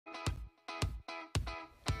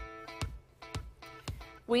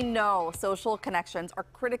We know social connections are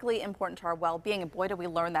critically important to our well-being, and boy, did we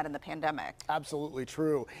learn that in the pandemic. Absolutely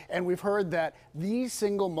true. And we've heard that the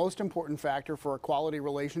single most important factor for a quality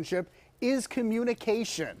relationship is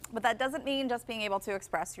communication. But that doesn't mean just being able to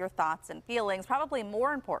express your thoughts and feelings. Probably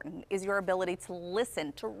more important is your ability to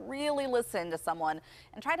listen, to really listen to someone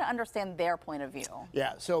and try to understand their point of view.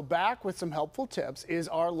 Yeah, so back with some helpful tips is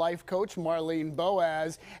our life coach, Marlene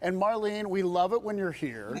Boas. And Marlene, we love it when you're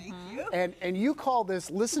here. Thank you. And you call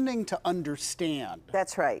this listening to understand.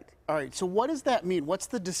 That's right. All right, so what does that mean? What's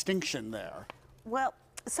the distinction there? Well,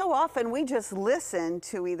 so often we just listen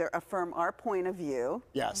to either affirm our point of view.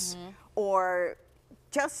 Yes. Or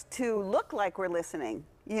just to look like we're listening,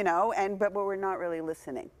 but we're not really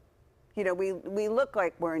listening. We look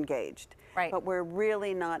like we're engaged, right, but we're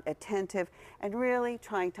really not attentive and really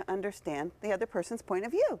trying to understand the other person's point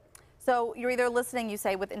of view. So you're either listening, you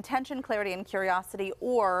say, with intention, clarity, and curiosity,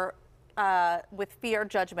 or with fear,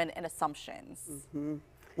 judgment, and assumptions.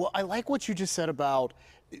 Well, I like what you just said about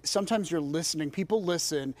sometimes you're listening. People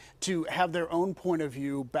listen to have their own point of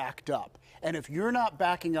view backed up. And if you're not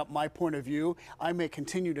backing up my point of view, I may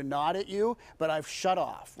continue to nod at you, but I've shut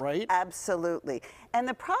off, right? Absolutely. And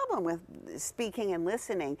the problem with speaking and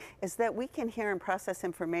listening is that we can hear and process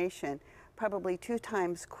information probably 2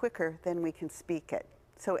 times quicker than we can speak it.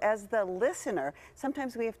 So as the listener,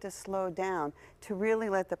 sometimes we have to slow down to really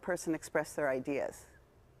let the person express their ideas.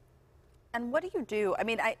 And what do you do? I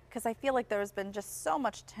mean, because I feel like there's been just so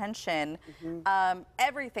much tension.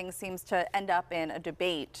 Everything seems to end up in a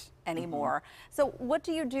debate anymore. So what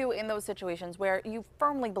do you do in those situations where you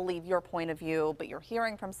firmly believe your point of view, but you're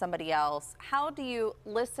hearing from somebody else? How do you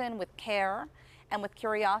listen with care and with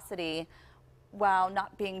curiosity while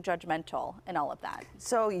not being judgmental and all of that?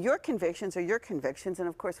 So your convictions are your convictions, and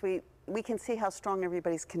of course we can see how strong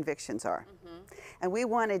everybody's convictions are. And we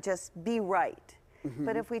want to just be right.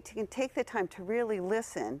 But if we can take the time to really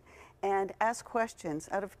listen and ask questions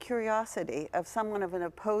out of curiosity of someone of an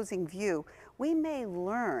opposing view, we may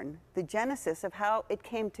learn the genesis of how it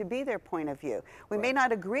came to be their point of view. We may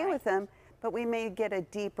not agree with them, but we may get a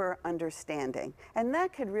deeper understanding. And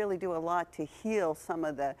that could really do a lot to heal some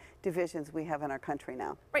of the divisions we have in our country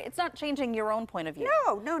now. Right, it's not changing your own point of view.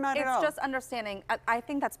 No, not at all. It's just understanding. I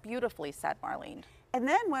think that's beautifully said, Marlene. And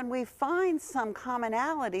then when we find some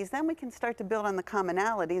commonalities, then we can start to build on the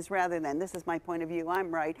commonalities rather than this is my point of view, I'm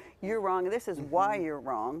right, you're wrong, this is why you're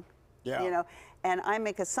wrong. Yeah. And I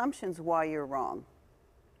make assumptions why you're wrong.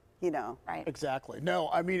 Right. Exactly. No,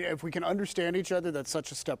 I mean, if we can understand each other, that's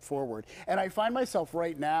such a step forward. And I find myself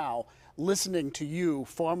right now listening to you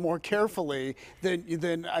far more carefully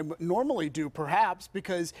than I normally do, perhaps,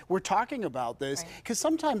 because we're talking about this. Because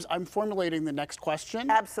sometimes I'm formulating the next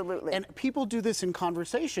question. Absolutely. And people do this in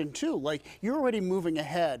conversation, too. Like, you're already moving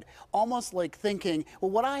ahead, almost like thinking,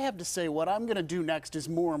 well, what I have to say, what I'm going to do next is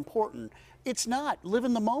more important. It's not. Live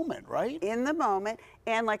in the moment, right? In the moment.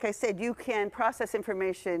 And like I said, you can process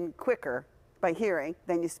information quicker by hearing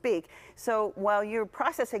than you speak. So while you're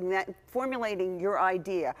processing that, formulating your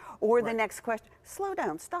idea or the next question, slow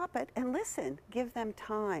down, stop it, and listen. Give them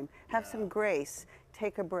time. Have some grace.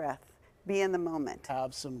 Take a breath. Be in the moment.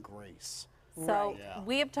 Have some grace. So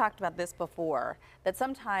we have talked about this before, that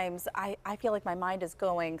sometimes I feel like my mind is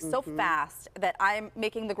going so fast that I'm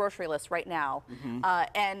making the grocery list right now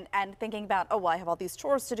and thinking about, oh, well, I have all these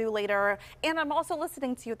chores to do later. And I'm also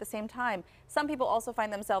listening to you at the same time. Some people also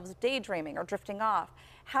find themselves daydreaming or drifting off.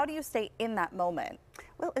 How do you stay in that moment?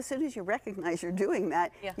 Well, as soon as you recognize you're doing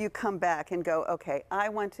that, you come back and go, okay, I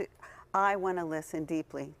want to listen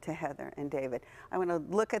deeply to Heather and David. I want to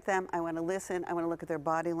look at them, I want to listen, I want to look at their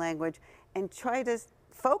body language and try to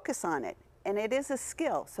focus on it. And it is a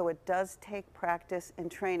skill, so it does take practice and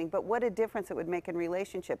training. But what a difference it would make in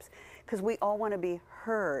relationships, because we all want to be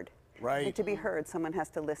heard. Right. And to be heard, someone has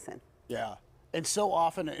to listen. Yeah. And so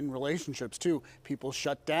often in relationships, too, people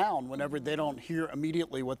shut down whenever they don't hear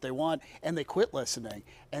immediately what they want, and they quit listening,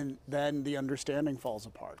 and then the understanding falls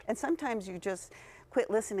apart. And sometimes you just quit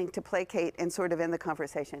listening to placate and sort of end the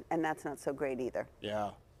conversation, and that's not so great either.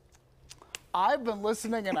 Yeah. I've been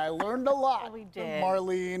listening, and I learned a lot. We did.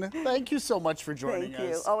 Marlene, thank you so much for joining us.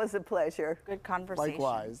 Thank you. Always a pleasure. Good conversation.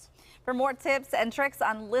 Likewise. For more tips and tricks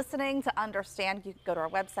on listening to understand, you can go to our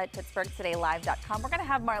website, pittsburghtodaylive.com. We're going to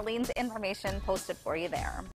have Marlene's information posted for you there.